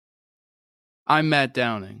I'm Matt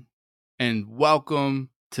Downing, and welcome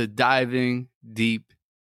to Diving Deep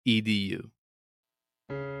EDU.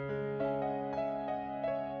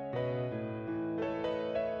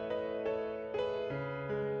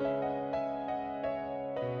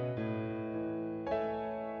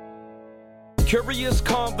 Curious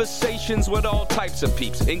conversations with all types of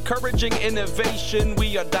peeps. Encouraging innovation,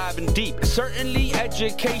 we are diving deep. Certainly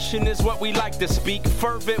education is what we like to speak.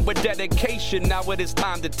 Fervent with dedication, now it is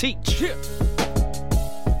time to teach. Yeah.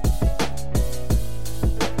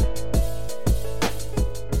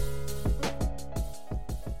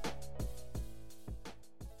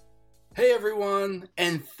 Hey everyone,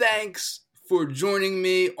 and thanks for joining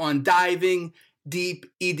me on Diving Deep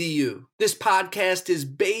EDU. This podcast is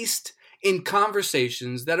based in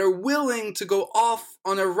conversations that are willing to go off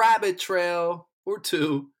on a rabbit trail or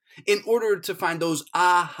two in order to find those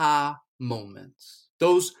aha moments.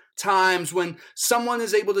 Those times when someone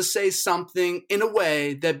is able to say something in a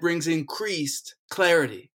way that brings increased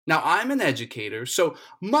clarity. Now, I'm an educator, so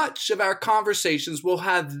much of our conversations will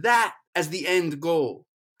have that as the end goal.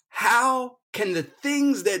 How can the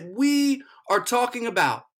things that we are talking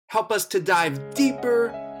about help us to dive deeper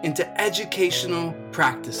into educational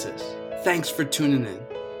practices? Thanks for tuning in.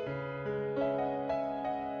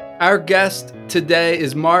 Our guest today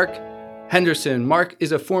is Mark Henderson. Mark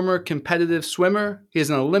is a former competitive swimmer. He is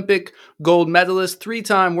an Olympic gold medalist,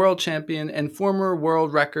 three-time world champion, and former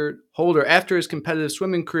world record holder. After his competitive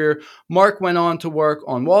swimming career, Mark went on to work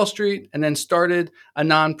on Wall Street and then started a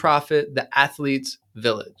nonprofit, the Athletes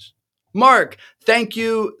Village. Mark, thank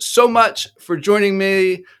you so much for joining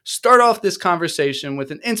me. Start off this conversation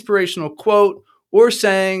with an inspirational quote or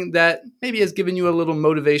saying that maybe has given you a little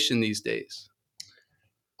motivation these days.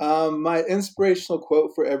 My inspirational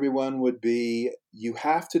quote for everyone would be, you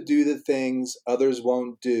have to do the things others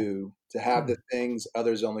won't do to have the things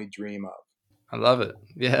others only dream of. I love it.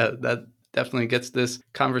 Yeah, that definitely gets this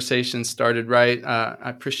conversation started right. I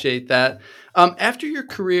appreciate that. After your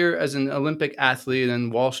career as an Olympic athlete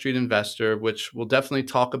and Wall Street investor, which we'll definitely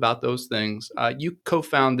talk about those things, you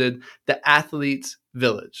co-founded the Athletes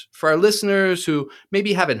Village. For our listeners who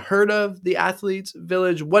maybe haven't heard of the Athletes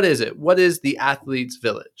Village, what is it? What is the Athletes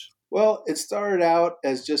Village? Well, it started out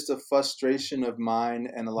as just a frustration of mine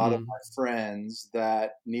and a lot of my friends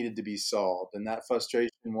that needed to be solved. And that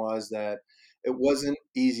frustration was that it wasn't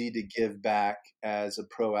easy to give back as a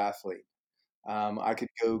pro athlete. I could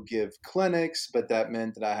go give clinics, but that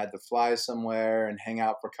meant that I had to fly somewhere and hang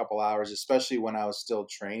out for a couple hours, especially when I was still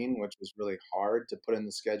training, which was really hard to put in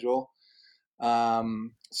the schedule.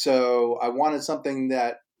 So I wanted something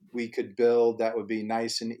that we could build that would be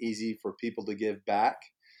nice and easy for people to give back.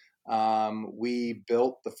 We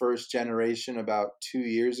built the first generation about 2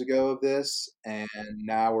 years ago of this, and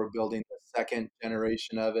now we're building the second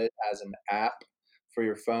generation of it as an app for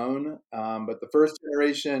your phone. But the first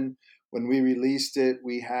generation, when we released it,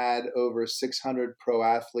 we had over 600 pro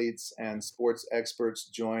athletes and sports experts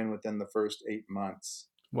join within the first 8 months.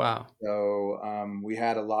 Wow. So we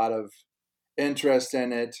had a lot of interest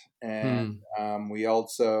in it, and we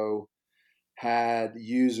also had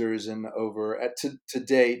users in to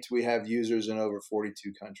date, we have users in over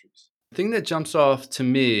 42 countries. The thing that jumps off to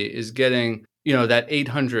me is getting, that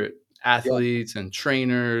 800 athletes and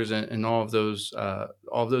trainers and all of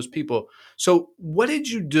those people. So what did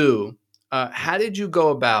you do? How did you go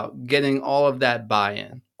about getting all of that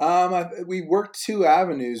buy-in? We worked two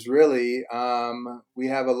avenues, really. We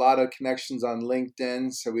have a lot of connections on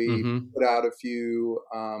LinkedIn, so we put out a few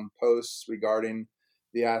posts regarding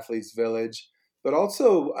the Athletes Village. But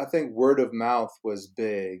also, I think word of mouth was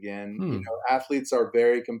big, and athletes are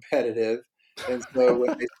very competitive, and so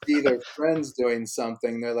when they see their friends doing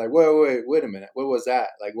something, they're like, "Wait a minute, what was that?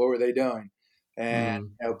 Like, what were they doing?" And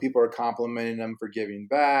people are complimenting them for giving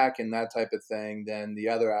back and that type of thing. Then the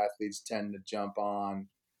other athletes tend to jump on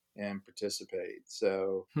and participate.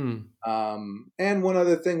 So, and one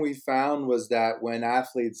other thing we found was that when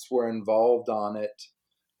athletes were involved on it,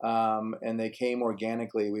 and they came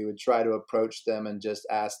organically, we would try to approach them and just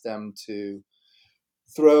ask them to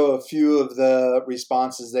throw a few of the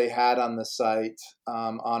responses they had on the site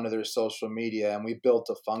onto their social media, and we built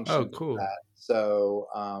a function for that. So,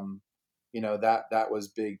 that was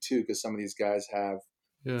big too, because some of these guys have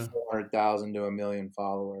 400,000 to 1 million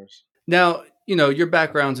followers. Now, your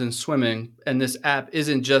background's in swimming, and this app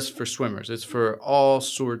isn't just for swimmers. It's for all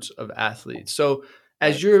sorts of athletes. So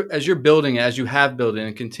as you're building it, as you have built it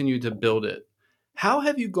and continue to build it, how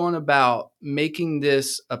have you gone about making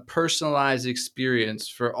this a personalized experience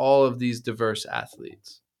for all of these diverse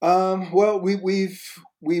athletes? Well, we've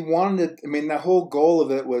we wanted it. I mean, the whole goal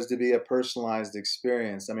of it was to be a personalized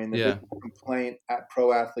experience. I mean, the big complaint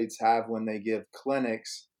pro athletes have when they give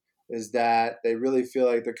clinics is that they really feel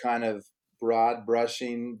like they're kind of broad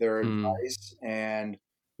brushing their advice and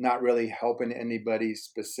not really helping anybody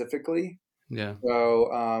specifically. Yeah.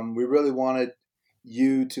 So we really wanted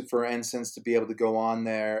you to, for instance, to be able to go on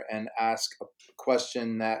there and ask a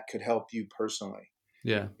question that could help you personally.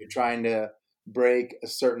 Yeah. You're trying to break a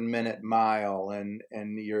certain minute mile and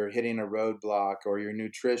you're hitting a roadblock, or your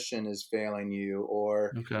nutrition is failing you,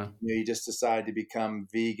 or you just decide to become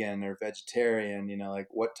vegan or vegetarian, like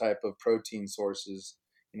what type of protein sources,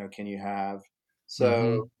 can you have?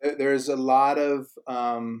 So there's a lot of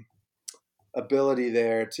ability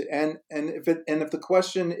there to, and if the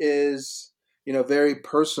question is, very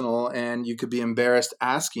personal and you could be embarrassed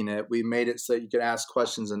asking it, we made it so you could ask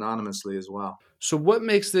questions anonymously as well. So what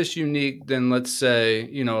makes this unique than, let's say,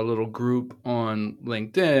 a little group on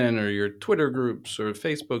LinkedIn or your Twitter groups or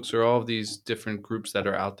Facebooks or all of these different groups that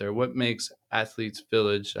are out there? What makes Athletes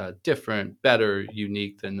Village different, better,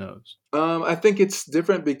 unique than those? I think it's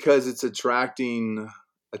different because it's attracting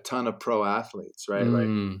a ton of pro athletes, right?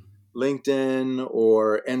 Like LinkedIn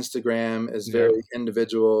or Instagram is very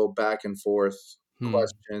individual, back and forth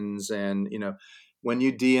questions. And, when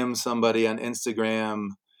you DM somebody on Instagram,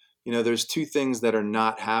 there's two things that are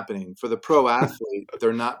not happening. For the pro athlete,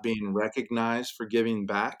 they're not being recognized for giving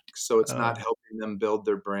back. So it's not helping them build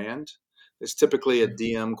their brand. There's typically a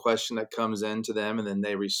DM question that comes into them and then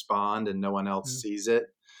they respond and no one else sees it.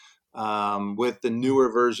 With the newer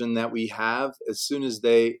version that we have, as soon as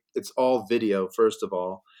it's all video, first of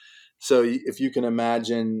all. So if you can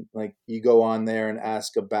imagine, like, you go on there and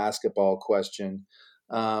ask a basketball question,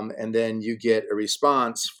 and then you get a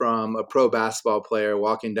response from a pro basketball player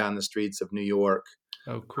walking down the streets of New York,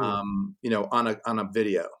 on a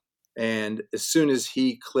video. And as soon as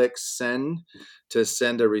he clicks send to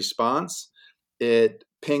send a response, it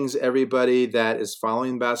pings everybody that is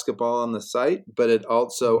following basketball on the site, but it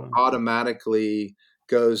also automatically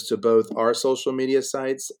goes to both our social media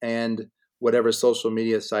sites and whatever social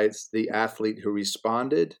media sites the athlete who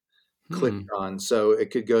responded clicked on. So it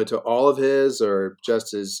could go to all of his, or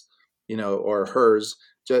just his, or hers,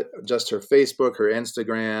 just her Facebook, her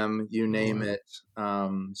Instagram, you name it.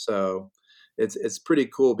 So it's pretty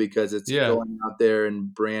cool because it's going out there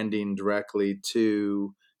and branding directly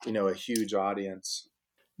to, a huge audience.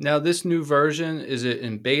 Now, this new version, is it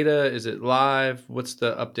in beta? Is it live? What's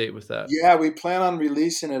the update with that? Yeah, we plan on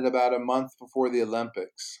releasing it about a month before the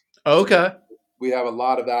Olympics. Okay. We have a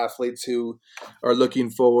lot of athletes who are looking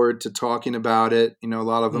forward to talking about it. A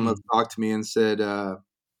lot of them have talked to me and said,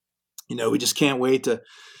 we just can't wait to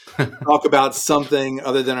talk about something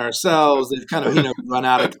other than ourselves. They've kind of, run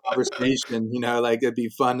out of conversation, like it'd be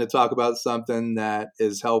fun to talk about something that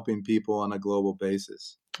is helping people on a global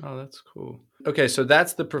basis. Oh, that's cool. Okay, so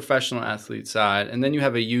that's the professional athlete side. And then you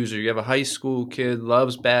have a user. You have a high school kid,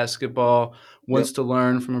 loves basketball, wants to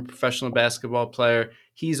learn from a professional basketball player.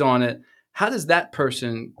 He's on it. How does that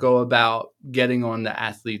person go about getting on the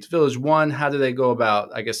Athletes Village? One, how do they go about,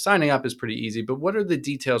 I guess signing up is pretty easy, but what are the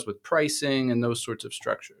details with pricing and those sorts of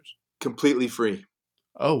structures? Completely free.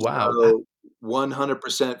 Oh, wow. So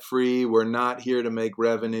 100% free. We're not here to make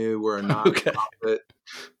revenue. We're not profit.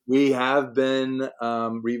 We have been,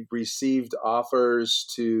 we've received offers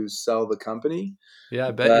to sell the company. Yeah,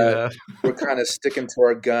 I bet you have. We're kind of sticking to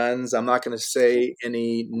our guns. I'm not going to say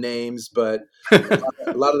any names, but a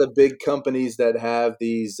lot of the big companies that have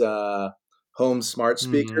these home smart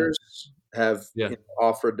speakers have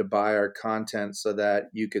offered to buy our content so that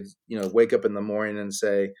you could, wake up in the morning and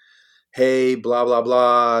say, hey, blah, blah,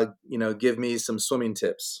 blah, give me some swimming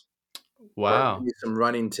tips. Wow. Give me some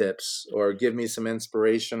running tips, or give me some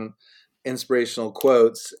inspirational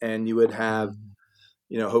quotes, and you would have,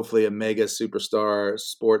 hopefully a mega superstar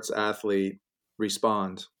sports athlete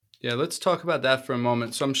respond. Yeah, let's talk about that for a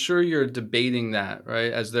moment. So I'm sure you're debating that,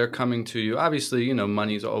 right? As they're coming to you. Obviously,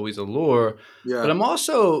 money's always a lure. Yeah. But I'm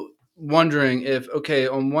also wondering if, okay,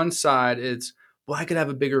 on one side it's, well, I could have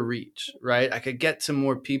a bigger reach, right? I could get to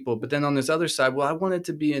more people. But then on this other side, well, I want it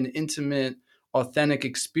to be an intimate, authentic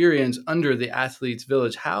experience under the Athletes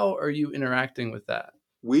Village. How are you interacting with that?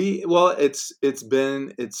 It's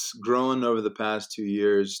grown over the past 2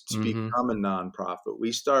 years to become a nonprofit.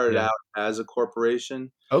 We started out as a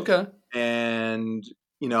corporation. Okay. And,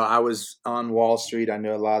 I was on Wall Street. I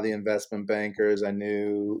knew a lot of the investment bankers. I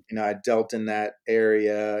knew, I dealt in that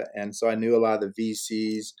area. And so I knew a lot of the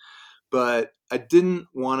VCs, but I didn't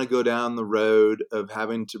want to go down the road of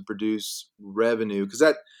having to produce revenue, because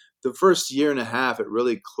the first year and a half, it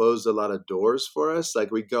really closed a lot of doors for us.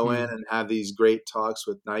 Like we go in and have these great talks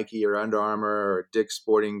with Nike or Under Armour or Dick's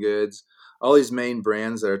Sporting Goods, all these main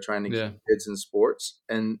brands that are trying to keep kids in sports.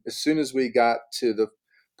 And as soon as we got to the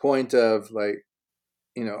point of like,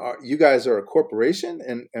 you guys are a corporation,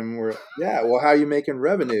 and we're, well, how are you making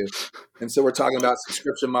revenue? And so we're talking about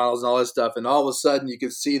subscription models and all this stuff. And all of a sudden you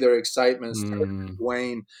could see their excitement start to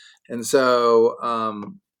wane. And so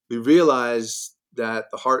we realized that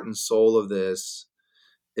the heart and soul of this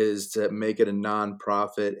is to make it a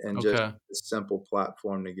nonprofit and just a simple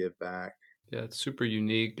platform to give back. Yeah, it's super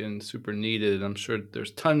unique and super needed. I'm sure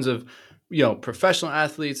there's tons of, professional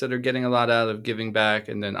athletes that are getting a lot out of giving back.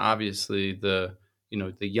 And then obviously the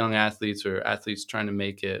young athletes or athletes trying to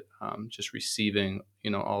make it, just receiving,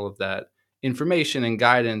 all of that information and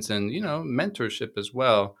guidance and, mentorship as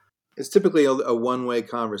well. It's typically a one-way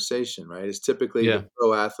conversation, right? It's typically the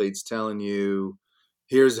pro athletes telling you,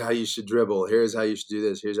 here's how you should dribble, here's how you should do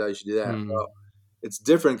this, here's how you should do that. Well, it's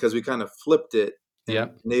different because we kind of flipped it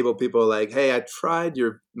and enable people like, hey, I tried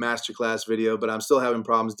your masterclass video, but I'm still having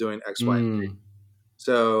problems doing X, Y, and Z.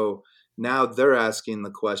 So now they're asking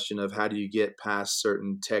the question of how do you get past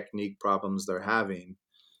certain technique problems they're having?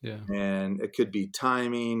 Yeah. And it could be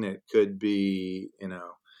timing. It could be,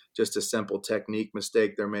 just a simple technique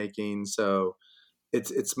mistake they're making. So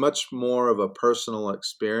it's much more of a personal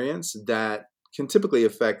experience that can typically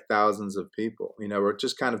affect thousands of people. We're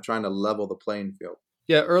just kind of trying to level the playing field.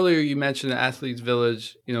 Yeah, earlier you mentioned the Athletes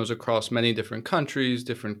Village, is across many different countries,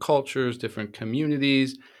 different cultures, different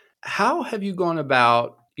communities. How have you gone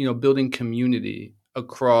about, building community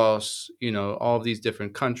across, all of these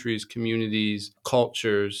different countries, communities,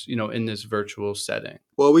 cultures, in this virtual setting?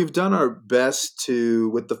 Well, we've done our best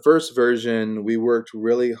with the first version, we worked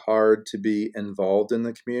really hard to be involved in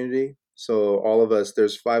the community. So all of us,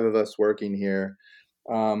 there's 5 of us working here.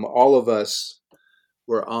 All of us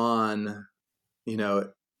were on,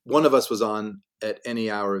 one of us was on at any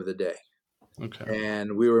hour of the day. Okay.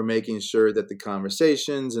 And we were making sure that the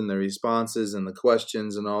conversations and the responses and the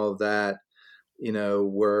questions and all of that,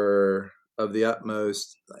 were of the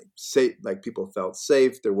utmost, safe, people felt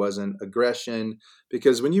safe. There wasn't aggression,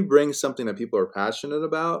 because when you bring something that people are passionate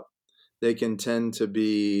about, they can tend to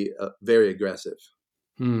be very aggressive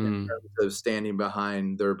in terms of standing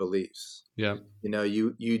behind their beliefs. Yeah.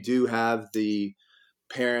 You do have the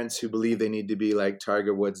parents who believe they need to be like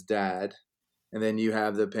Tiger Woods' dad. And then you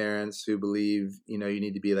have the parents who believe, you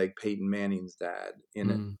need to be like Peyton Manning's dad.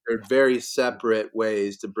 They're very separate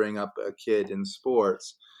ways to bring up a kid in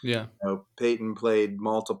sports. Yeah. Peyton played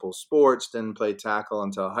multiple sports, didn't play tackle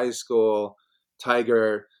until high school.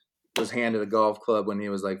 Tiger was handed a golf club when he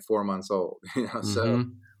was like 4 months old. So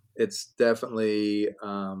it's definitely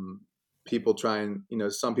people trying,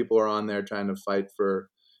 some people are on there trying to fight for,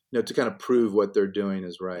 to kind of prove what they're doing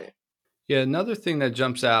is right. Yeah, another thing that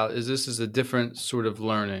jumps out is this is a different sort of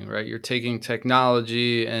learning, right? You're taking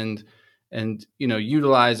technology and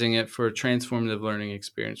utilizing it for a transformative learning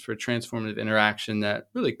experience, for a transformative interaction that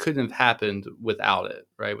really couldn't have happened without it,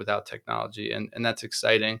 right? Without technology. And that's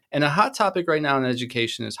exciting. And a hot topic right now in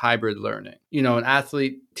education is hybrid learning. An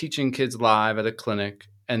athlete teaching kids live at a clinic,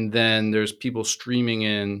 and then there's people streaming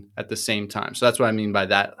in at the same time. So that's what I mean by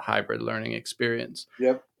that hybrid learning experience.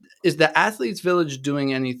 Yep. Is the Athletes Village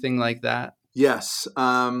doing anything like that? Yes.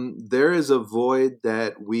 There is a void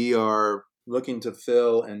that we are looking to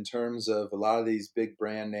fill in terms of a lot of these big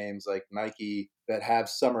brand names like Nike that have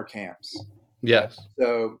summer camps. Yes.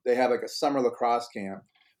 So they have like a summer lacrosse camp,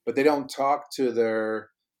 but they don't talk to their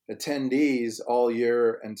attendees all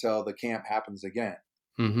year until the camp happens again.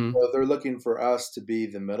 Mm-hmm. So they're looking for us to be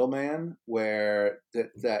the middleman where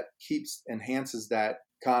that enhances that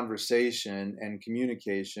conversation and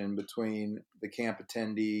communication between the camp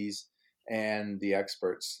attendees and the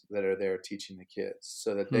experts that are there teaching the kids,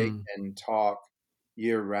 so that they can talk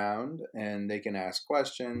year round and they can ask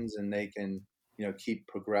questions and they can, keep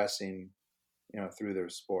progressing, through their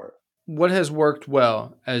sport. What has worked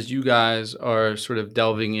well as you guys are sort of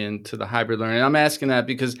delving into the hybrid learning? I'm asking that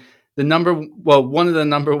because one of the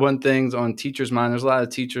number one things on teachers' mind, there's a lot of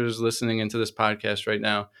teachers listening into this podcast right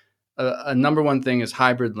now. A number one thing is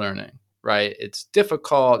hybrid learning, right? It's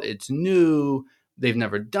difficult. It's new. They've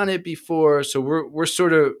never done it before. So we're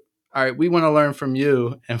sort of, all right, we want to learn from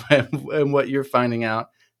you and what you're finding out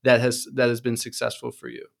that has been successful for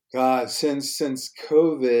you. Since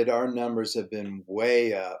COVID, our numbers have been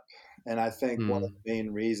way up. And I think one of the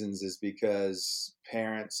main reasons is because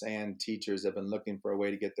parents and teachers have been looking for a way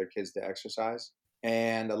to get their kids to exercise.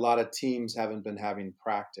 And a lot of teams haven't been having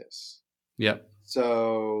practice. Yep.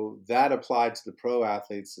 So that applied to the pro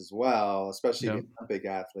athletes as well, especially Yep. the Olympic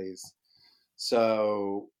athletes.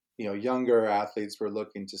 So, younger athletes were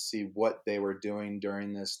looking to see what they were doing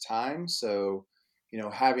during this time. So,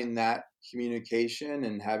 having that communication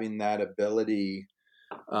and having that ability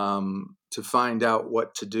to find out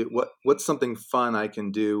what to do, what's something fun I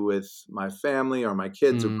can do with my family or my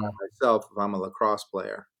kids or by myself if I'm a lacrosse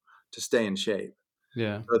player to stay in shape.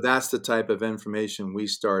 Yeah. So that's the type of information we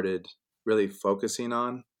started really focusing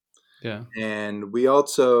on. Yeah. And we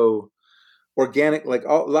also organic, like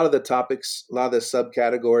a lot of the topics, a lot of the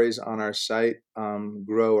subcategories on our site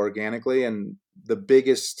grow organically. And the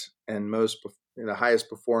biggest and the highest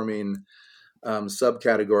performing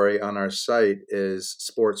subcategory on our site is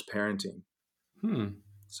sports parenting.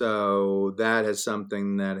 So that is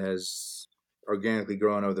something that has organically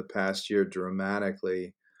grown over the past year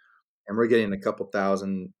dramatically. And we're getting a couple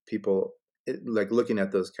thousand people like looking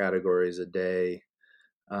at those categories a day.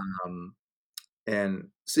 And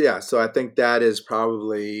so I think that is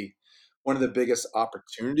probably one of the biggest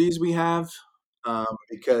opportunities we have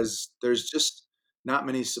because there's just not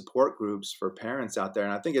many support groups for parents out there.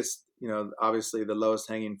 And I think it's, obviously the lowest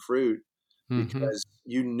hanging fruit because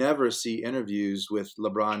you never see interviews with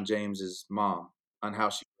LeBron James's mom on how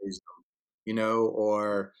she raised them,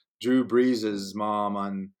 or Drew Brees's mom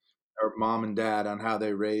or mom and dad on how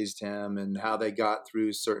they raised him and how they got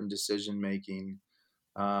through certain decision making.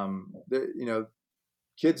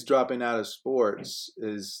 Kids dropping out of sports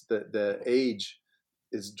is the age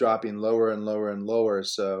is dropping lower and lower and lower.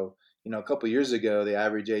 So, a couple of years ago, the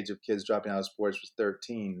average age of kids dropping out of sports was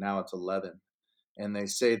 13. Now it's 11. And they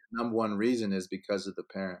say the number one reason is because of the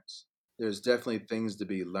parents. There's definitely things to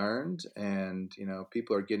be learned. And,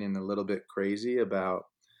 people are getting a little bit crazy about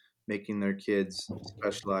making their kids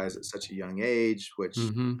specialize at such a young age, which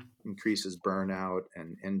increases burnout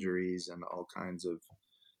and injuries and all kinds of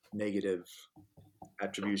negative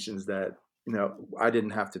attributions that I didn't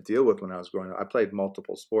have to deal with when I was growing up. I played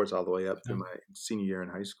multiple sports all the way up through my senior year in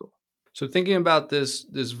high school. So thinking about this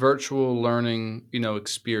virtual learning,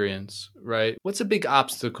 experience, right? What's a big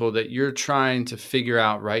obstacle that you're trying to figure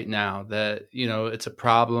out right now that, it's a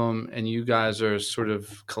problem and you guys are sort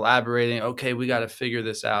of collaborating? Okay, we got to figure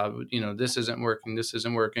this out. This isn't working. This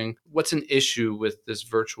isn't working. What's an issue with this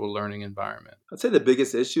virtual learning environment? I'd say the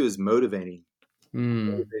biggest issue is motivating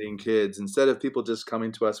kids instead of people just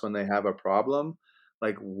coming to us when they have a problem,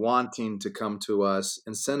 like wanting to come to us,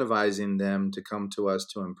 incentivizing them to come to us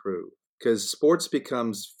to improve. Because sports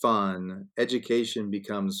becomes fun, education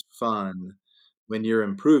becomes fun when you're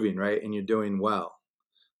improving, right? And you're doing well.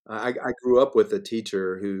 I grew up with a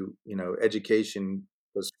teacher who, education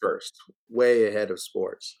was first, way ahead of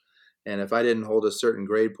sports. And if I didn't hold a certain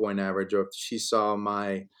grade point average, or if she saw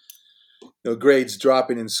my grades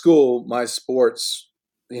dropping in school, my sports,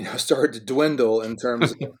 started to dwindle in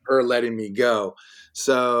terms of her letting me go.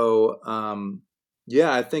 So,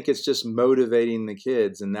 I think it's just motivating the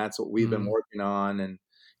kids, and that's what we've been working on. And,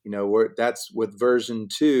 that's with version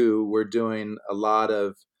 2, we're doing a lot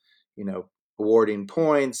of, awarding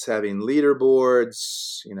points, having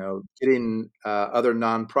leaderboards, getting other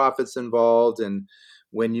nonprofits involved. And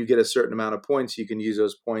when you get a certain amount of points, you can use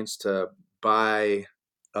those points to buy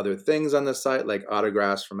other things on the site, like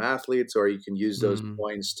autographs from athletes, or you can use those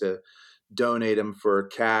points to donate them for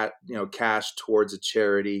cash towards a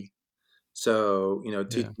charity. So,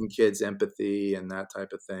 teaching kids empathy and that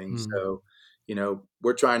type of thing. So,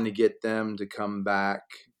 we're trying to get them to come back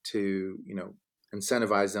to,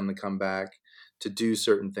 incentivize them to come back to do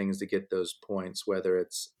certain things to get those points, whether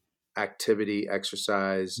it's activity,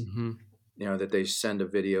 exercise, that they send a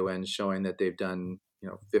video in showing that they've done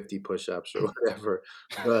 50 push-ups or whatever.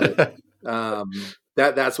 But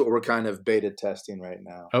that's what we're kind of beta testing right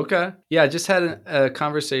now. Okay. Yeah, I just had a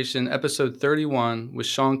conversation, episode 31, with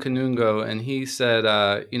Sean Kanungo, and he said,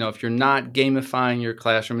 if you're not gamifying your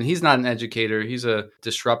classroom, and he's not an educator, he's a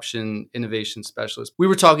disruption innovation specialist. We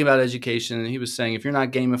were talking about education, and he was saying, if you're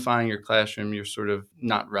not gamifying your classroom, you're sort of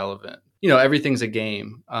not relevant. Everything's a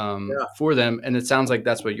game for them. And it sounds like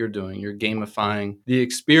that's what you're doing. You're gamifying the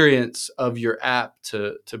experience of your app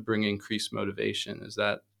to bring increased motivation. Is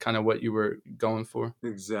that kind of what you were going for?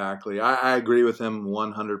 Exactly. I agree with him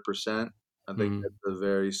 100%. I think that's a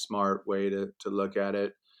very smart way to look at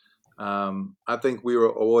it. I think we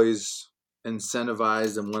were always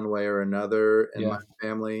incentivized in one way or another in my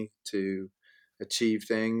family to achieve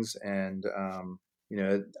things. And,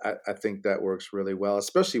 I think that works really well,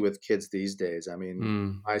 especially with kids these days. I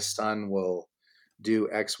mean, my son will do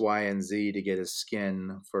X, Y, and Z to get a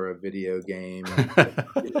skin for a video game.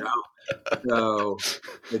 So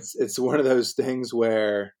it's one of those things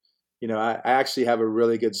where, I actually have a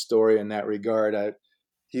really good story in that regard.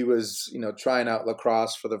 He was, trying out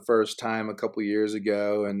lacrosse for the first time a couple years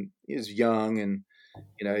ago, and he was young, and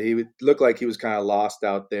he would look like he was kind of lost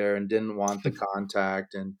out there and didn't want the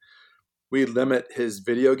contact. And we limit his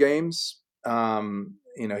video games.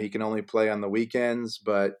 He can only play on the weekends,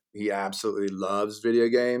 but he absolutely loves video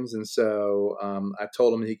games. And so I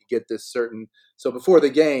told him he could get this certain. So before the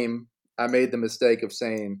game, I made the mistake of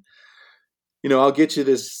saying, I'll get you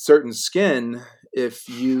this certain skin if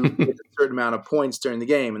you get a certain amount of points during the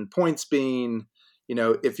game. And points being,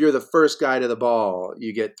 if you're the first guy to the ball,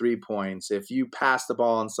 you get 3 points. If you pass the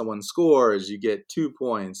ball and someone scores, you get 2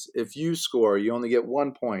 points. If you score, you only get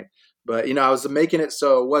 1 point. But, I was making it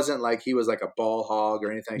so it wasn't like he was like a ball hog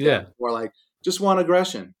or anything. Yeah. More like, just want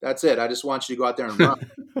aggression. That's it. I just want you to go out there and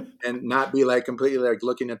run and not be like completely like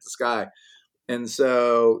looking at the sky. And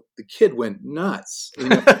so the kid went nuts.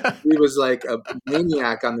 He was like a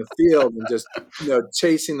maniac on the field and just,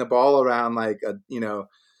 chasing the ball around like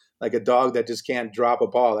a dog that just can't drop a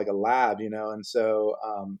ball, like a lab, And so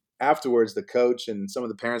afterwards, the coach and some of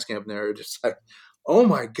the parents came up and they were just like, "Oh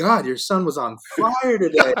my God, your son was on fire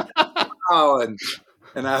today!" Wow.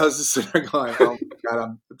 And I was just sitting there going, "Oh my God,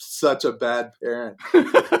 I'm such a bad parent."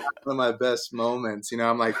 One of my best moments,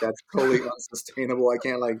 I'm like, that's totally unsustainable. I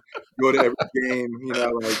can't like go to every game,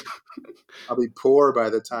 like I'll be poor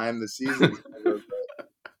by the time the season's over.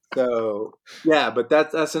 So yeah, but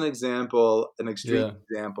that's an example, an extreme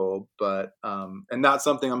example, but and not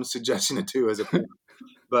something I'm suggesting to do as a parent.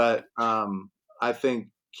 But I think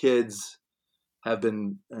kids have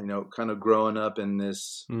been, kind of growing up in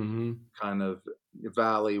this kind of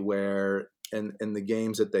valley where in the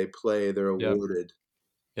games that they play, they're awarded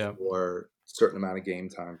for a certain amount of game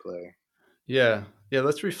time play. Yeah.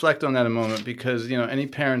 Let's reflect on that a moment, because, any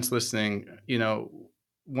parents listening,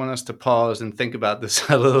 want us to pause and think about this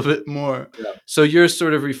a little bit more. Yeah. So you're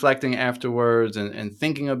sort of reflecting afterwards and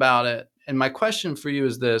thinking about it. And my question for you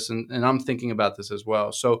is this, and I'm thinking about this as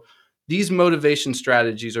well. So these motivation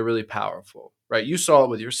strategies are really powerful, right? You saw it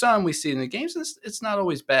with your son. We see it in the games. It's not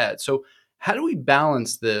always bad. So how do we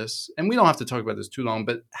balance this? And we don't have to talk about this too long,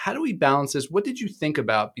 but how do we balance this? What did you think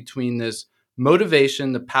about between this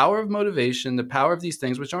motivation, the power of motivation, the power of these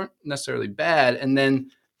things, which aren't necessarily bad, and then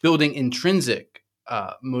building intrinsic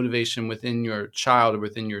motivation within your child or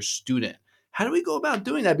within your student? How do we go about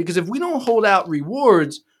doing that? Because if we don't hold out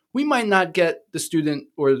rewards, we might not get the student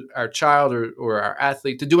or our child or our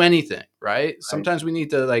athlete to do anything, right? Sometimes we need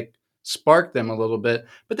to like spark them a little bit,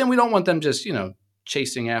 but then we don't want them just,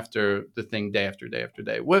 chasing after the thing day after day after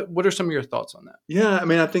day. What are some of your thoughts on that? Yeah, I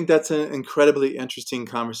mean, I think that's an incredibly interesting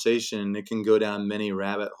conversation. It can go down many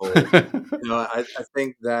rabbit holes. I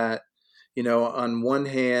think that, on one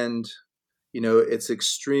hand, it's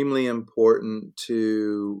extremely important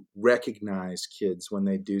to recognize kids when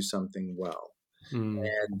they do something well. And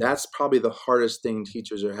that's probably the hardest thing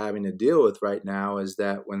teachers are having to deal with right now, is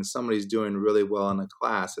that when somebody's doing really well in a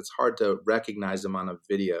class, it's hard to recognize them on a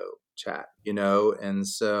video chat, And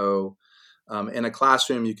so in a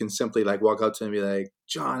classroom, you can simply like walk up to them and be like,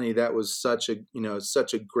 "Johnny, that was such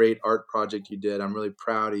a great art project you did. I'm really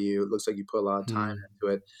proud of you. It looks like you put a lot of time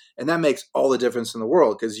into it." And that makes all the difference in the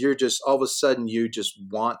world, because you're just all of a sudden you just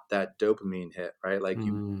want that dopamine hit, right? Like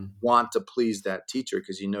you want to please that teacher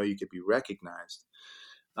because you could be recognized.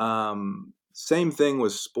 Same thing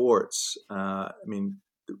with sports. I mean,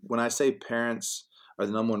 when I say parents are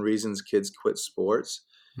the number one reasons kids quit sports,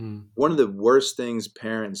 one of the worst things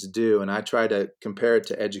parents do, and I try to compare it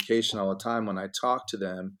to education all the time when I talk to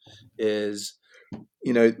them, is,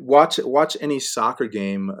 watch any soccer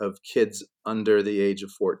game of kids under the age of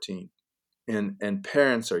 14, and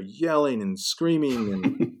parents are yelling and screaming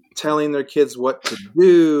and telling their kids what to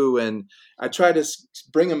do. And I try to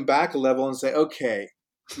bring them back a level and say, okay,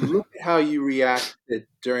 look at how you reacted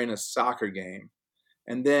during a soccer game.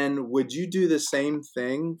 And then would you do the same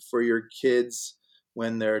thing for your kids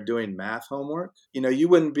when they're doing math homework? You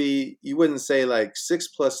wouldn't say like 6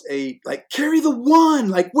 + 8, like carry the 1,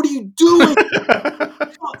 like, what are you doing?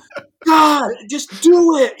 God, just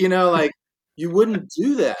do it. Like you wouldn't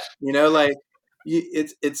do that, like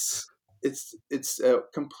it's a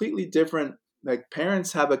completely different, like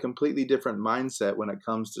parents have a completely different mindset when it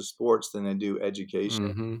comes to sports than they do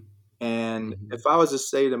education. And if I was to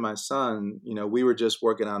say to my son, we were just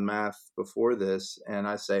working on math before this, and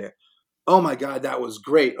I say, "Oh my God, that was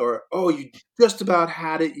great," or, "Oh, you just about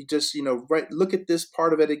had it. You just, right, look at this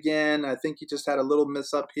part of it again. I think you just had a little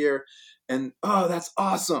miss up here. And, oh, that's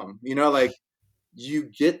awesome." Like you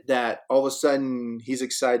get that, all of a sudden he's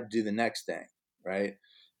excited to do the next thing, right?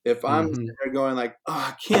 If I'm Mm-hmm. sitting there going like, oh,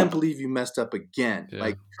 I can't believe you messed up again. Yeah.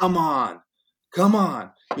 Like, come on,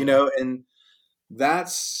 and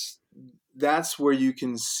that's where you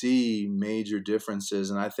can see major differences.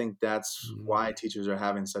 And I think that's why teachers are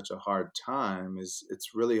having such a hard time. Is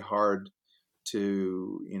it's really hard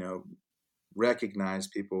to, recognize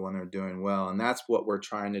people when they're doing well. And that's what we're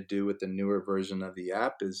trying to do with the newer version of the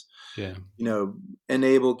app is,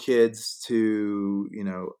 enable kids to,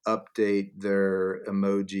 update their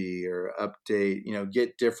emoji or update,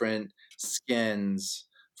 get different skins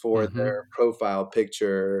for their profile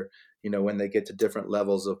picture, when they get to different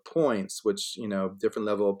levels of points, which, different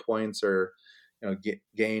level of points are,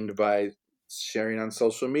 gained by sharing on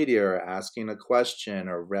social media or asking a question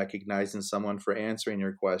or recognizing someone for answering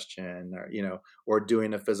your question or, or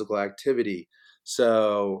doing a physical activity.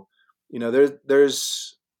 So,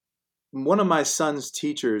 there's one of my son's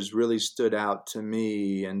teachers really stood out to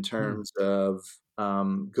me in terms of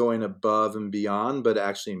going above and beyond, but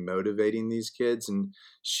actually motivating these kids. And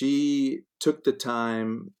she took the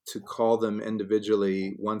time to call them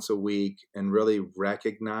individually once a week and really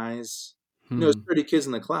recognize, there's 30 kids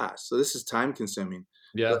in the class. So this is time consuming.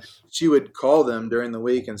 But Yes. she would call them during the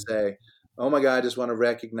week and say, oh my God, I just want to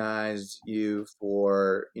recognize you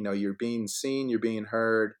for, you're being seen, you're being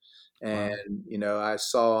heard. And, I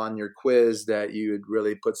saw on your quiz that you had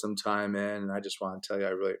really put some time in, and I just want to tell you, I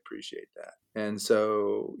really appreciate that. And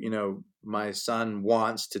so, my son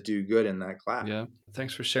wants to do good in that class. Yeah.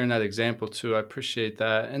 Thanks for sharing that example too. I appreciate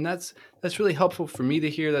that. And that's really helpful for me to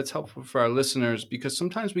hear. That's helpful for our listeners because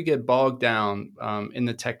sometimes we get bogged down in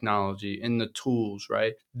the technology, in the tools,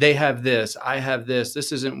 right? They have this, I have this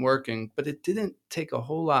isn't working, but it didn't take a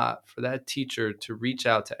whole lot for that teacher to reach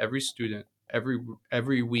out to every student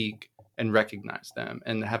every week and recognize them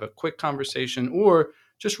and have a quick conversation or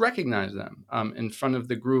just recognize them in front of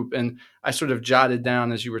the group. And I sort of jotted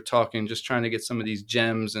down as you were talking, just trying to get some of these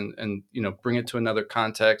gems and bring it to another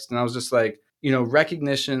context. And I was just like,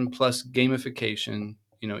 recognition plus gamification,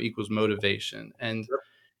 equals motivation. And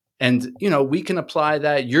we can apply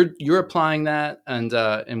that. You're applying that,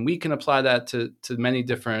 and we can apply that to many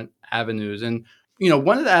different avenues. And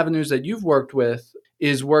one of the avenues that you've worked with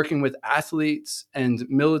is working with athletes and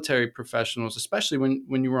military professionals, especially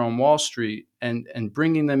when you were on Wall Street, and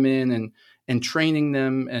bringing them in and training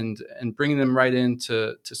them and bringing them right in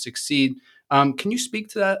to succeed. Can you speak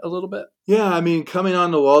to that a little bit? Yeah, I mean, coming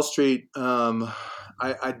on to Wall Street,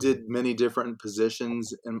 I did many different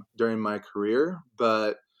positions during my career,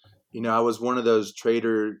 but I was one of those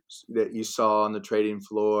traders that you saw on the trading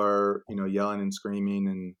floor, yelling and screaming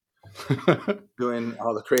and doing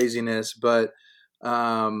all the craziness. But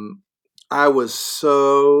I was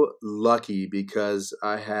so lucky because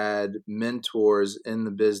I had mentors in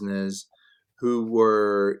the business who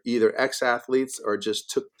were either ex-athletes or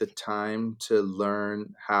just took the time to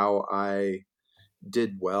learn how I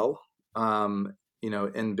did well,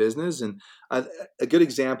 in business. And a good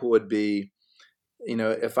example would be,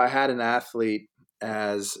 if I had an athlete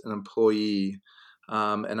as an employee,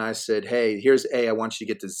 and I said, hey, here's A, I want you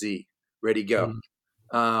to get to Z, ready, go.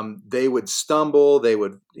 They would stumble. They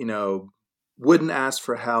would, wouldn't ask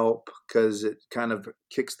for help because it kind of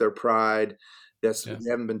kicks their pride. They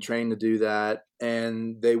haven't been trained to do that,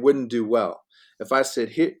 and they wouldn't do well. If I said,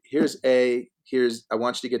 here's A, I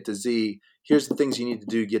want you to get to Z, here's the things you need to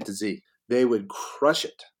do to get to Z, they would crush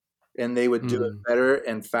it. And they would do it better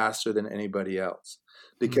and faster than anybody else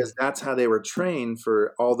because that's how they were trained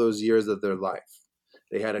for all those years of their life.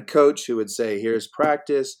 They had a coach who would say, here's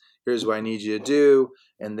practice, here's what I need you to do.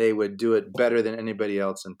 And they would do it better than anybody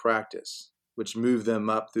else in practice, which moved them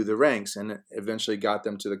up through the ranks and eventually got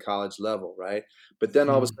them to the college level, right? But then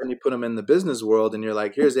all of a sudden you put them in the business world and you're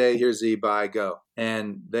like, here's A, here's Z, bye, go.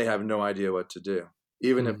 And they have no idea what to do,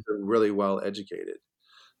 even if they're really well educated.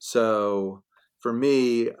 So for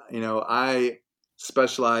me, I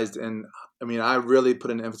specialized in, I really put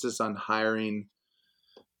an emphasis on hiring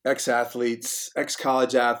ex-athletes,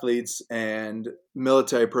 ex-college athletes, and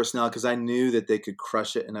military personnel because I knew that they could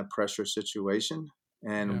crush it in a pressure situation.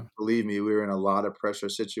 And believe me, we were in a lot of pressure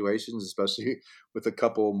situations, especially with a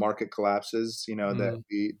couple market collapses,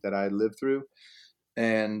 that I lived through.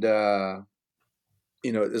 And, as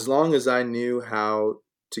long as I knew how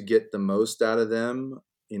to get the most out of them,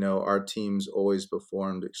 our teams always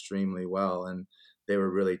performed extremely well and they were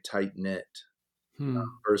really tight knit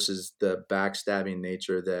versus the backstabbing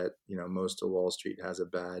nature that, most of Wall Street has a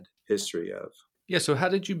bad history of. Yeah. So how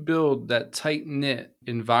did you build that tight knit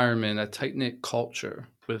environment, a tight knit culture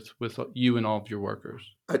with you and all of your workers?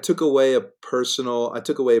 I took away personal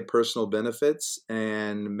benefits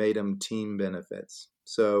and made them team benefits.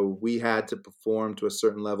 So we had to perform to a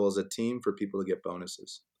certain level as a team for people to get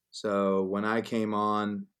bonuses. So when I came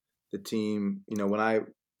on the team, when I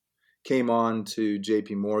came on to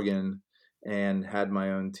JP Morgan and had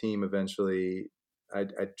my own team eventually, I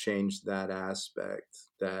changed that aspect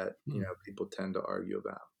that, people tend to argue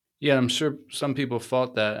about. Yeah, I'm sure some people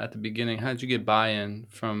fought that at the beginning. How did you get buy-in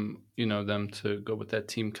from, them to go with that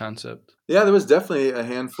team concept? Yeah, there was definitely a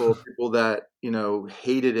handful of people that,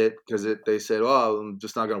 hated it because they said, "Oh, I'm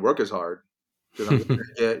just not going to work as hard because I'm going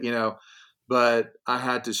to get, But I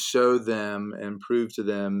had to show them and prove to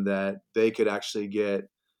them that they could actually get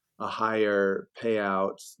a higher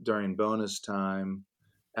payout during bonus time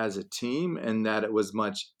as a team, and that it was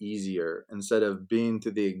much easier instead of being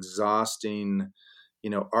through the exhausting,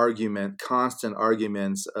 constant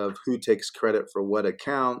arguments of who takes credit for what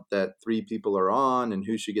account that 3 people are on and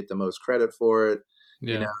who should get the most credit for it.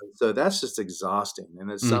 Yeah. So that's just exhausting. And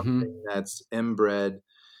it's something that's inbred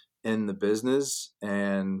in the business.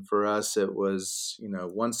 And for us, it was,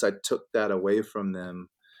 once I took that away from them,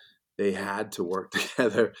 they had to work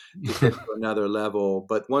together to get to another level.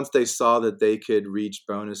 But once they saw that they could reach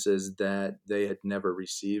bonuses that they had never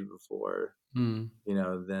received before, then,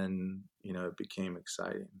 it became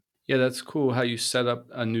exciting. Yeah, that's cool how you set up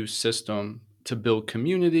a new system to build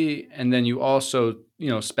community. And then you also,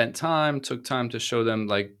 took time to show them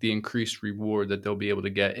like the increased reward that they'll be able to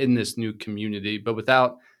get in this new community. But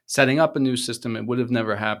without setting up a new system, it would have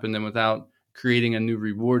never happened. And without creating a new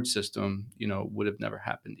reward system, would have never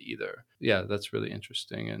happened either. Yeah, that's really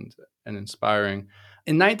interesting and inspiring.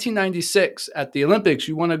 In 1996 at the Olympics,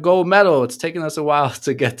 you won a gold medal. It's taken us a while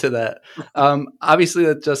to get to that. Obviously,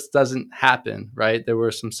 that just doesn't happen, right? There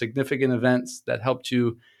were some significant events that helped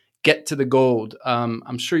you get to the gold.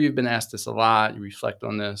 I'm sure you've been asked this a lot. You reflect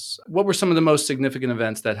on this. What were some of the most significant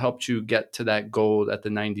events that helped you get to that gold at the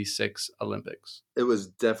 96 Olympics? It was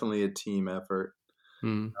definitely a team effort.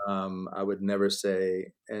 I would never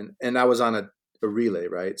say, and I was on a relay,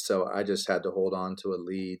 right? So I just had to hold on to a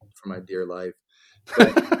lead for my dear life.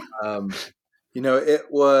 But, it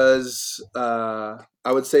was,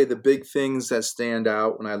 I would say the big things that stand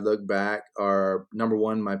out when I look back are, number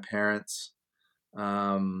one, my parents.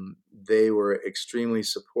 They were extremely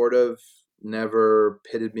supportive, never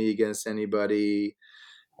pitted me against anybody.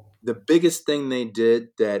 The biggest thing they did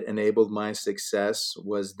that enabled my success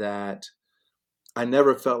was that I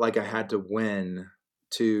never felt like I had to win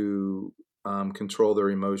to control their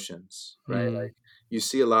emotions, right? Like you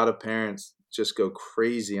see a lot of parents just go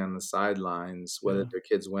crazy on the sidelines, whether their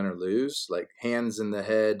kids win or lose, like hands in the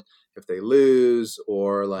head if they lose,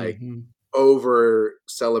 or like over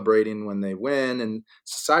celebrating when they win. And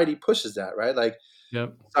society pushes that, right? Like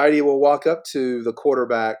society will walk up to the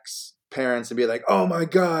quarterback's parents and be like, "Oh my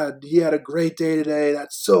God, he had a great day today.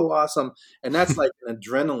 That's so awesome." And that's like an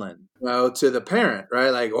adrenaline, to the parent, right?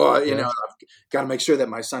 Like, "Oh, I've got to make sure that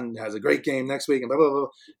my son has a great game next week," and blah, blah,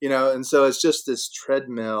 blah, and so it's just this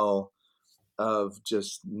treadmill of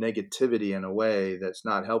just negativity in a way that's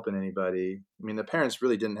not helping anybody. I mean, the parents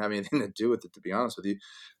really didn't have anything to do with it, to be honest with you.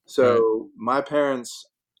 So my parents,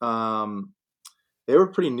 they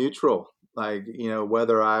were pretty neutral. Like,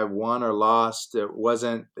 whether I won or lost, it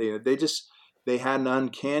wasn't, they had an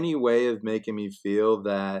uncanny way of making me feel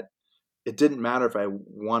that it didn't matter if I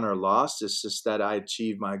won or lost. It's just that I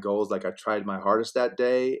achieved my goals. Like I tried my hardest that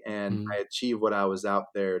day and I achieved what I was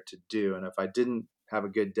out there to do. And if I didn't have a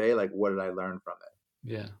good day, like what did I learn from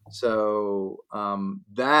it? Yeah. So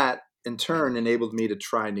that in turn enabled me to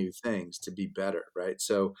try new things, to be better, right?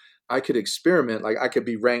 So I could experiment. Like I could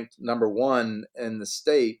be ranked number 1 in the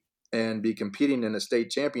state and be competing in a state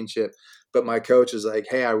championship, but my coach is like,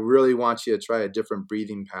 "Hey, I really want you to try a different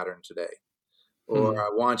breathing pattern today, or I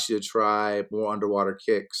want you to try more underwater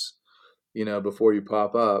kicks, before you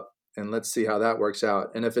pop up, and let's see how that works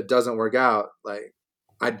out." And if it doesn't work out, like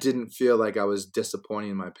I didn't feel like I was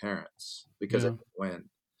disappointing my parents because I didn't win.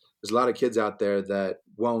 There's a lot of kids out there that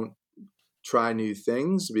won't try new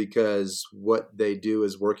things because what they do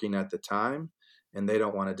is working at the time, and they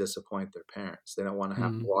don't want to disappoint their parents. They don't want to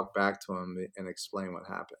have to walk back to them and explain what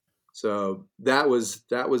happened. So that was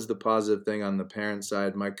the positive thing on the parent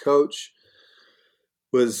side. My coach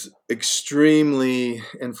was extremely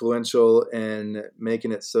influential in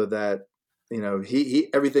making it so that, he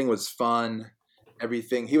everything was fun.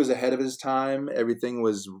 Everything, he was ahead of his time. Everything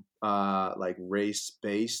was like race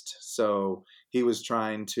based. So he was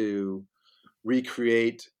trying to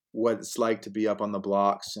recreate what it's like to be up on the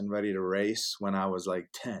blocks and ready to race when I was like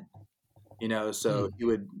 10, so he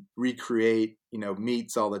would recreate,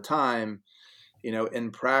 meets all the time.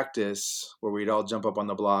 in practice where we'd all jump up on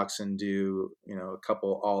the blocks and do, a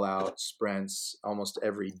couple all out sprints almost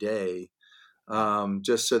every day,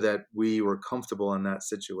 just so that we were comfortable in that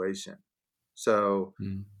situation. So,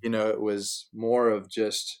 it was more of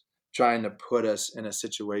just trying to put us in a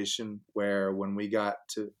situation where when we got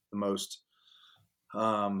to the most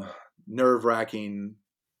nerve-wracking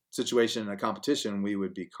situation in a competition, we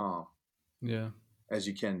would be calm. Yeah. As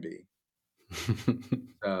you can be.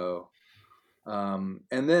 So,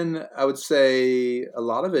 and then I would say a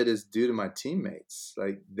lot of it is due to my teammates.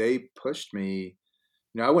 Like, they pushed me.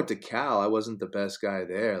 I went to Cal. I wasn't the best guy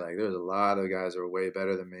there. Like, there was a lot of guys that were way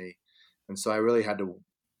better than me. And so I really had to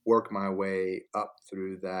work my way up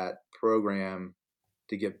through that program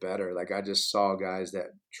to get better. Like, I just saw guys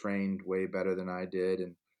that trained way better than I did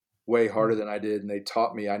and way harder than I did. And they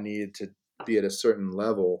taught me I needed to be at a certain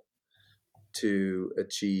level to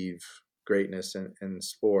achieve greatness in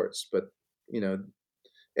sports. But,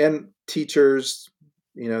 and teachers,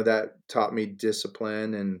 that taught me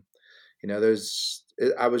discipline. And,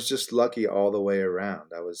 I was just lucky all the way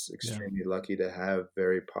around. I was extremely lucky to have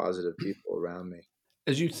very positive people around me.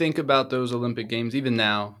 As you think about those Olympic Games, even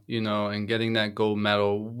now, and getting that gold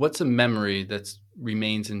medal, what's a memory that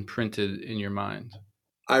remains imprinted in your mind?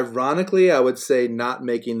 Ironically, I would say not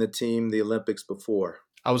making the team, the Olympics before.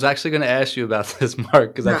 I was actually going to ask you about this,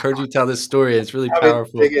 Mark, because I've heard you tell this story. It's really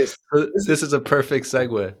powerful. This is a perfect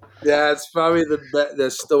segue. Yeah, it's probably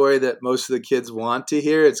the story that most of the kids want to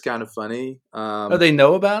hear. It's kind of funny. They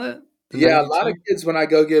know about it? Yeah, a lot of kids, when I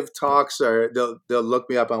go give talks, or they'll look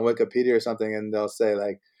me up on Wikipedia or something, and they'll say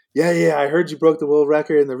like, "Yeah, I heard you broke the world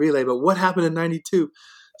record in the relay, but what happened in '92?"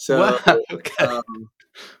 So wow. Okay.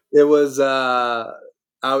 It was.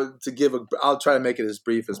 I'll try to make it as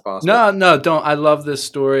brief as possible. No, don't. I love this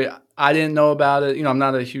story. I didn't know about it. I'm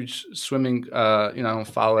not a huge swimming. I don't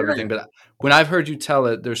follow everything, but when I've heard you tell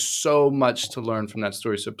it, there's so much to learn from that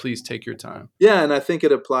story. So please take your time. Yeah, and I think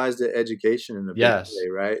it applies to education in a big way,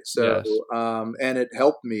 right? So, and it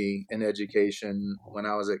helped me in education when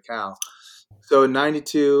I was at Cal. So in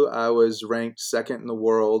 '92, I was ranked second in the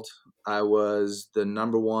world. I was the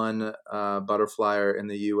number one butterflyer in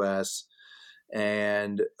the U.S.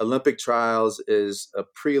 And Olympic trials is a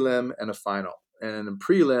prelim and a final. And in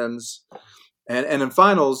prelims and in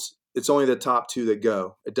finals, it's only the top two that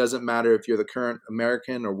go. It doesn't matter if you're the current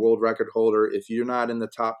American or world record holder. If you're not in the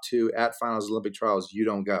top two at finals Olympic trials, you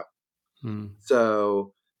don't go.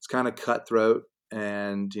 So it's kind of cutthroat,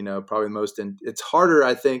 and probably it's harder.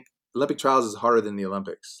 I think Olympic trials is harder than the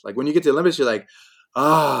Olympics. Like, when you get to the Olympics, you're like,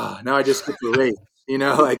 now I just get to race.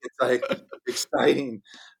 It's like exciting.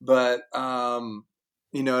 But,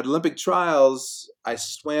 at Olympic trials, I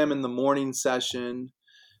swam in the morning session.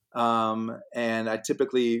 And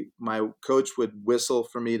my coach would whistle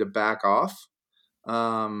for me to back off,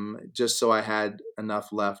 just so I had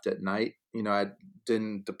enough left at night. I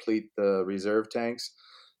didn't deplete the reserve tanks.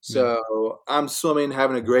 So I'm swimming,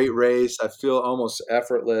 having a great race. I feel almost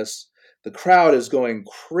effortless. The crowd is going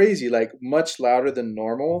crazy, like much louder than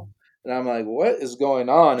normal. And I'm like, what is going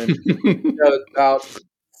on? And about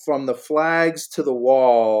from the flags to the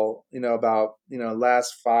wall, about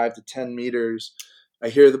last 5 to 10 meters, I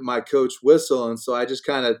hear my coach whistle, and so I just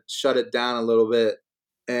kind of shut it down a little bit.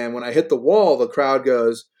 And when I hit the wall, the crowd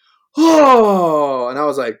goes, "Oh!" And I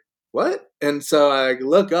was like, "What?" And so I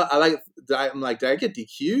look up. I'm like, did I get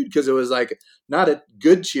DQ'd? Because it was like not a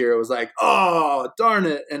good cheer. It was like, "Oh, darn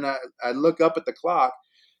it!" And I look up at the clock,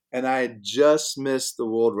 and I had just missed the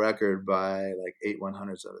world record by like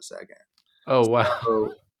 8/100ths of a second. Oh, wow.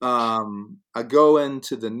 So, I go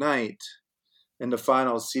into the night in the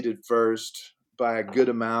finals seated first by a good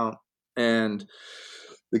amount. And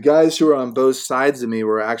the guys who were on both sides of me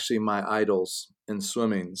were actually my idols in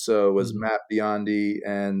swimming. So it was Matt Biondi,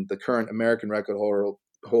 and the current American record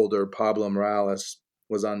holder, Pablo Morales,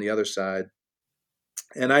 was on the other side.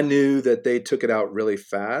 And I knew that they took it out really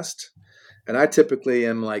fast. And I typically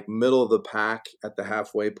am like middle of the pack at the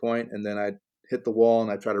halfway point, and then I hit the wall and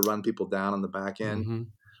I try to run people down on the back end.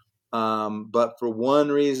 But for one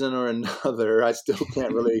reason or another, I still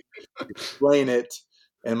can't really explain it.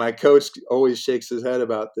 And my coach always shakes his head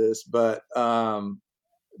about this. But I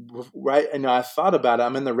thought about it.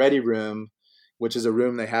 I'm in the ready room, which is a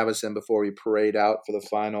room they have us in before we parade out for the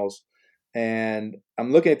finals. And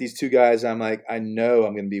I'm looking at these two guys. I'm like, I know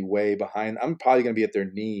I'm going to be way behind. I'm probably going to be at their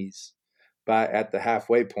knees at the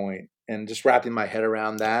halfway point, and just wrapping my head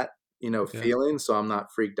around that, feeling, so I'm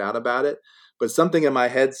not freaked out about it. But something in my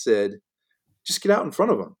head said, just get out in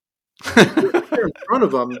front of them. They're in front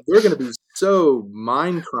of them, they're going to be so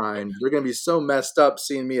mind-crimed. They're going to be so messed up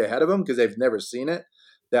seeing me ahead of them because they've never seen it.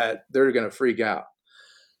 that they're going to freak out.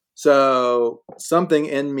 So something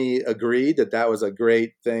in me agreed that was a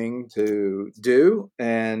great thing to do.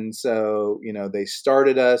 And so, they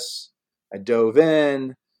started us. I dove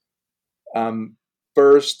in,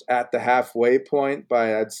 first at the halfway point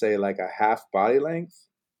by, I'd say, like a half body length.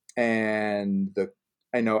 And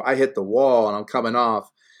I hit the wall and I'm coming off,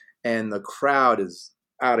 and the crowd is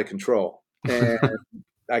out of control. And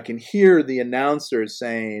I can hear the announcers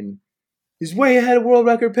saying, he's way ahead of world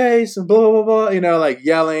record pace and blah, blah, blah, like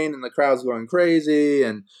yelling, and the crowd's going crazy.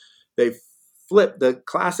 And they flip. The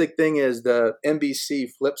classic thing is the NBC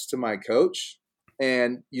flips to my coach,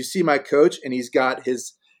 and you see my coach, and he's got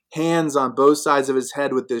his hands on both sides of his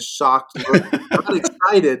head with this shocked look. Not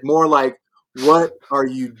excited, more like, what are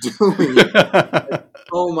you doing? Like,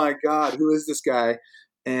 oh my God, who is this guy?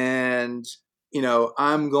 And,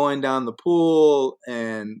 I'm going down the pool,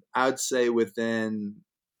 and I'd say within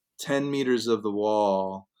 10 meters of the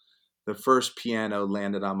wall, the first piano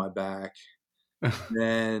landed on my back.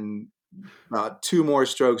 Then about 2 more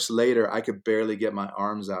strokes later, I could barely get my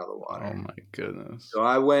arms out of the water. Oh my goodness. So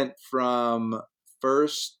I went from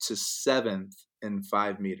first to 7th in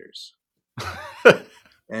 5 meters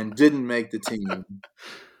and didn't make the team.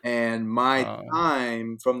 And my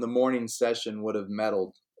time from the morning session would have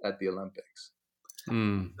medaled at the Olympics.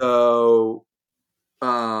 So,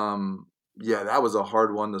 yeah, that was a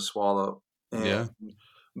hard one to swallow.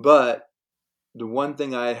 But the one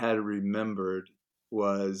thing I had remembered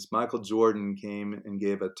was Michael Jordan came and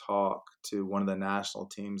gave a talk to one of the national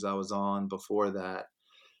teams I was on before that.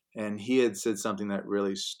 And he had said something that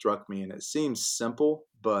really struck me, and it seems simple,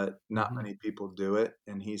 but not many people do it.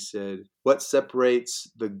 And he said, what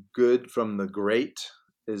separates the good from the great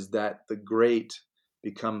is that the great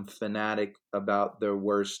become fanatic about their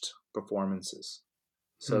worst performances.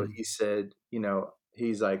 So he said,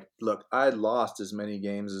 he's like, look, I lost as many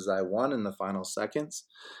games as I won in the final seconds.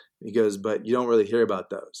 He goes, but you don't really hear about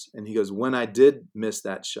those. And he goes, when I did miss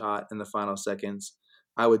that shot in the final seconds,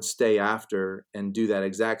 I would stay after and do that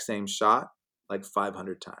exact same shot like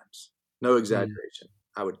 500 times. No exaggeration.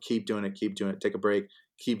 I would keep doing it, take a break,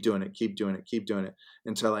 keep doing it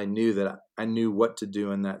until I knew that I knew what to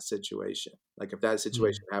do in that situation. Like if that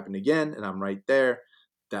situation happened again and I'm right there,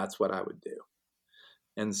 that's what I would do.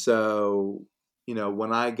 And so,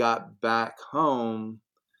 when I got back home,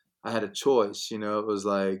 I had a choice. It was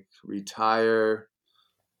like retire.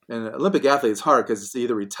 And an Olympic athlete, it's hard because it's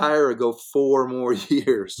either retire or go 4 more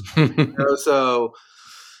years. So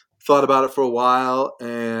thought about it for a while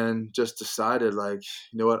and just decided, like,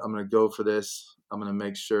 you know what, I'm going to go for this. I'm going to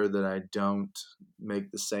make sure that I don't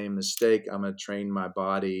make the same mistake. I'm going to train my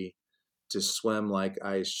body to swim like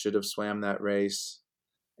I should have swam that race.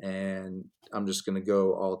 And I'm just going to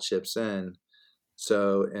go all chips in.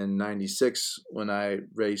 So in 96, when I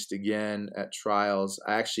raced again at trials,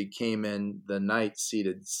 I actually came in the night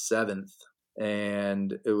seated 7th.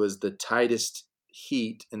 And it was the tightest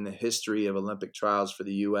heat in the history of Olympic trials for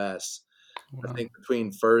the U.S. Wow. I think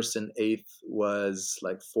between 1st and 8th was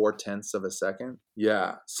like 0.4 of a second.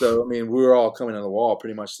 Yeah. So, we were all coming to the wall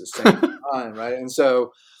pretty much the same time, right? And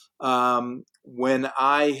so when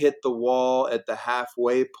I hit the wall at the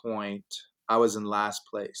halfway point, I was in last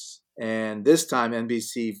place. And this time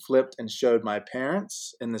NBC flipped and showed my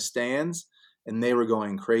parents in the stands, and they were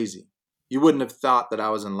going crazy. You wouldn't have thought that I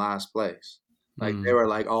was in last place. Like they were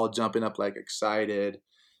like all jumping up, like excited.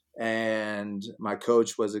 And my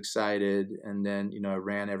coach was excited. And then, I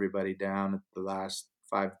ran everybody down at the last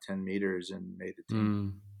 5-10 meters and made the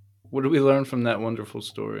team. What did we learn from that wonderful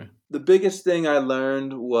story? The biggest thing I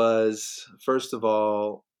learned was, first of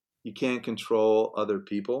all, you can't control other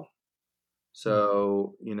people.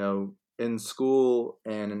 So, in school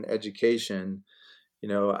and in education,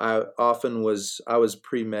 I was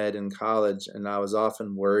pre-med in college, and I was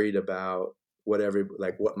often worried about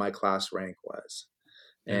what my class rank was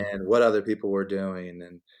and what other people were doing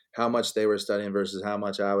and how much they were studying versus how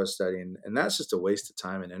much I was studying. And that's just a waste of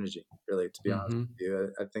time and energy, really, to be honest with you.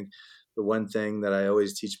 I think the one thing that I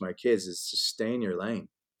always teach my kids is just stay in your lane.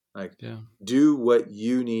 Do what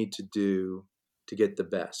you need to do to get the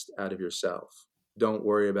best out of yourself. Don't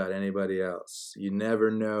worry about anybody else. You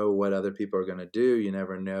never know what other people are going to do. You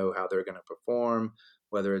never know how they're going to perform,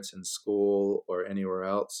 whether it's in school or anywhere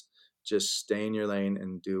else. Just stay in your lane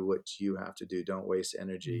and do what you have to do. Don't waste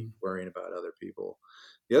energy worrying about other people.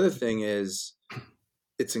 The other thing is,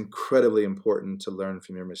 it's incredibly important to learn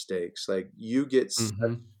from your mistakes. Like you get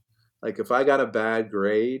like if I got a bad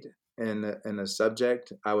grade in a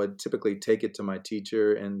subject, I would typically take it to my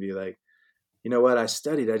teacher and be like, you know what, I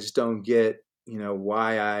studied, I just don't get,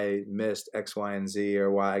 why I missed X, Y, and Z, or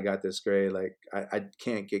why I got this grade. Like, I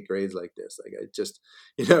can't get grades like this. Like, I just,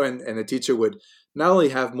 and the teacher would not only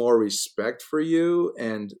have more respect for you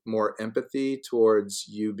and more empathy towards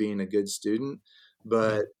you being a good student,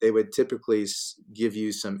 but they would typically give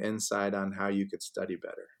you some insight on how you could study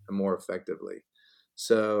better and more effectively.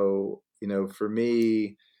 So, for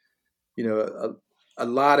me, a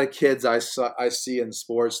lot of kids I see in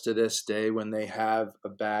sports to this day, when they have a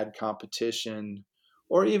bad competition,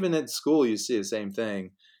 or even at school, you see the same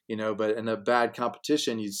thing, but in a bad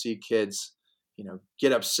competition, you see kids,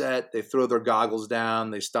 get upset. They throw their goggles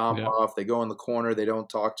down, they stomp off, they go in the corner, they don't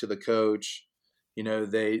talk to the coach.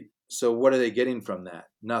 So what are they getting from that?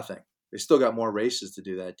 Nothing. They still got more races to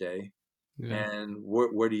do that day. Yeah. And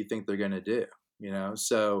what do you think they're going to do?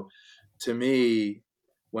 So to me,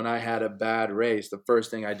 when I had a bad race, the first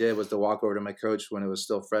thing I did was to walk over to my coach when it was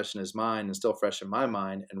still fresh in his mind and still fresh in my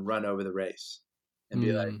mind, and run over the race and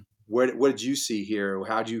be like, what did you see here?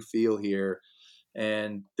 How did you feel here?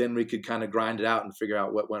 And then we could kind of grind it out and figure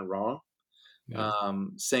out what went wrong. Yeah.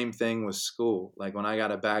 Same thing with school. Like, when I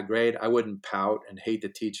got a bad grade, I wouldn't pout and hate the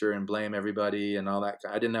teacher and blame everybody and all that.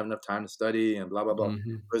 I didn't have enough time to study and blah, blah, blah.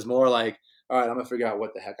 Mm-hmm. It was more like, all right, I'm going to figure out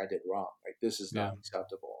what the heck I did wrong. Like, this is not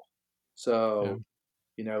acceptable. So,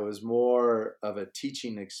 it was more of a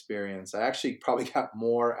teaching experience. I actually probably got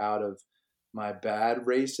more out of my bad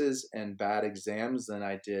races and bad exams than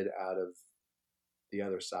I did out of the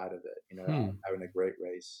other side of it, having a great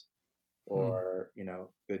race or,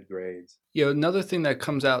 good grades. Another thing that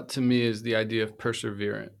comes out to me is the idea of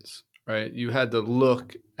perseverance, right? You had to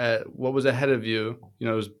look at what was ahead of you. It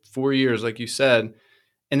was 4 years, like you said,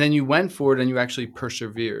 and then you went for it and you actually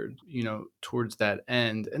persevered, towards that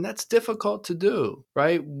end. And that's difficult to do,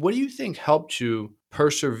 right? What do you think helped you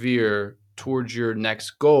persevere towards your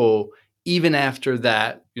next goal, even after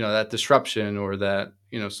that, that disruption, or that,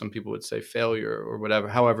 some people would say failure, or whatever,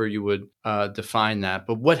 however you would define that.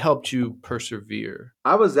 But what helped you persevere?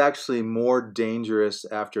 I was actually more dangerous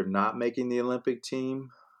after not making the Olympic team,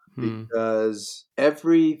 because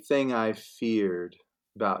everything I feared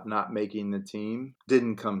about not making the team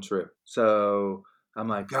didn't come true. So I'm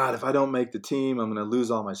like, God, if I don't make the team, I'm going to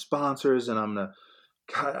lose all my sponsors, and I'm going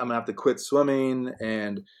to have to quit swimming,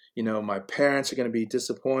 and my parents are going to be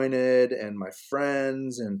disappointed, and my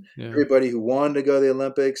friends and everybody who wanted to go to the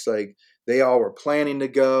Olympics, like, they all were planning to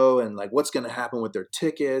go, and like, what's going to happen with their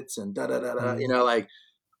tickets, and da da da da. Like,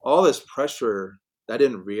 all this pressure that I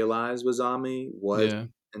didn't realize was on me was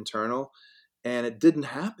internal, and it didn't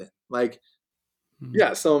happen. Like,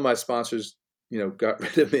 some of my sponsors, got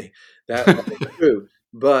rid of me. That was true.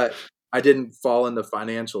 But I didn't fall into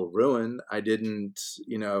financial ruin. I didn't,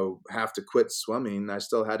 have to quit swimming. I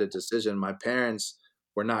still had a decision. My parents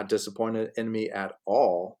were not disappointed in me at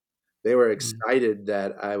all. They were excited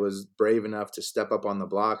that I was brave enough to step up on the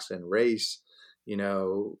blocks and race,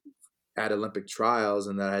 at Olympic trials,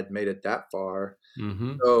 and that I had made it that far.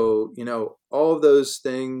 Mm-hmm. So, all of those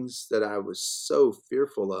things that I was so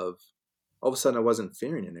fearful of, all of a sudden I wasn't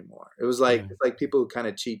fearing anymore. It was like, it's like people who kind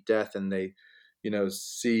of cheat death, and they, they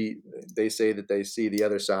say that they see the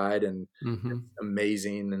other side, and it's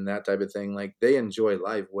amazing and that type of thing. Like, they enjoy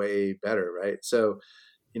life way better. Right. So,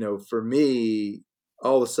 for me,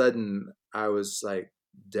 all of a sudden I was like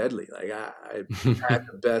deadly. Like, I had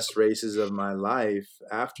the best races of my life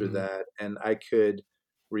after that. And I could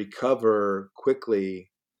recover quickly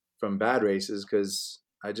from bad races because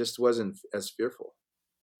I just wasn't as fearful.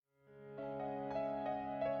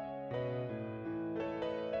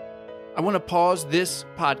 I want to pause this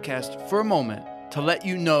podcast for a moment to let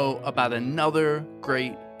you know about another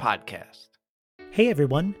great podcast. Hey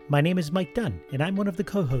everyone, my name is Mike Dunn, and I'm one of the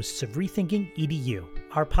co-hosts of Rethinking EDU.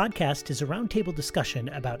 Our podcast is a roundtable discussion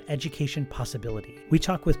about education possibility. We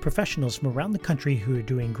talk with professionals from around the country who are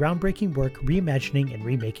doing groundbreaking work reimagining and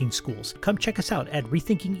remaking schools. Come check us out at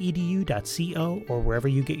rethinkingedu.co or wherever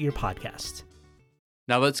you get your podcasts.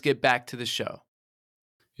 Now let's get back to the show.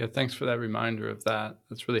 Yeah, thanks for that reminder of that.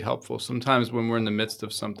 That's really helpful. Sometimes when we're in the midst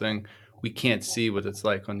of something, we can't see what it's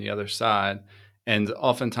like on the other side. And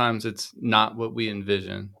oftentimes it's not what we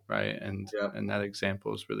envision, right? And that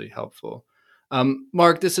example is really helpful.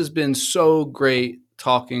 Mark, this has been so great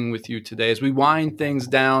talking with you today. As we wind things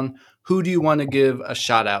down, who do you want to give a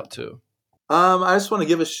shout out to? I just want to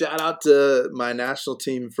give a shout out to my national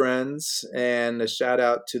team friends, and a shout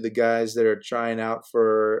out to the guys that are trying out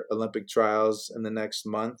for Olympic trials in the next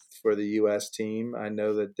month for the U.S. team. I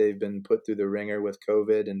know that they've been put through the ringer with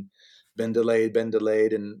COVID and been delayed,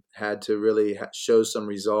 and had to really show some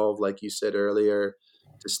resolve, like you said earlier,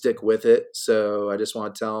 to stick with it. So I just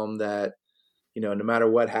want to tell them that, no matter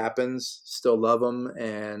what happens, still love them,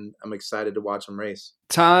 and I'm excited to watch them race.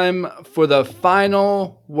 Time for the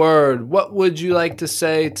final word. What would you like to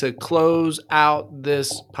say to close out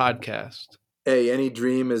this podcast? Hey, any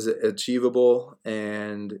dream is achievable,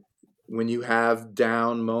 and when you have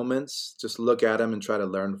down moments, just look at them and try to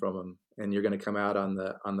learn from them, and you're going to come out on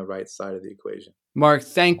the right side of the equation. Mark,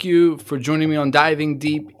 thank you for joining me on Diving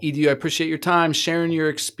Deep EDU. I appreciate your time, sharing your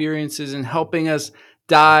experiences, and helping us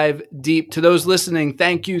dive deep. To those listening,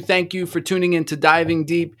 thank you. Thank you for tuning in to Diving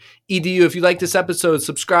Deep EDU. If you like this episode,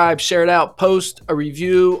 subscribe, share it out, post a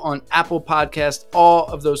review on Apple Podcasts. All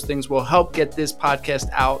of those things will help get this podcast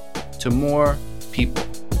out to more people.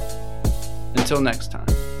 Until next time.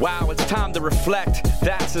 Wow, it's time to reflect.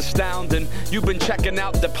 That's astounding. You've been checking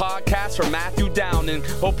out the podcast from Matthew Downing.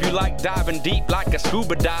 Hope you like diving deep like a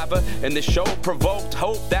scuba diver. And the show provoked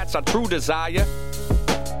hope, that's our true desire.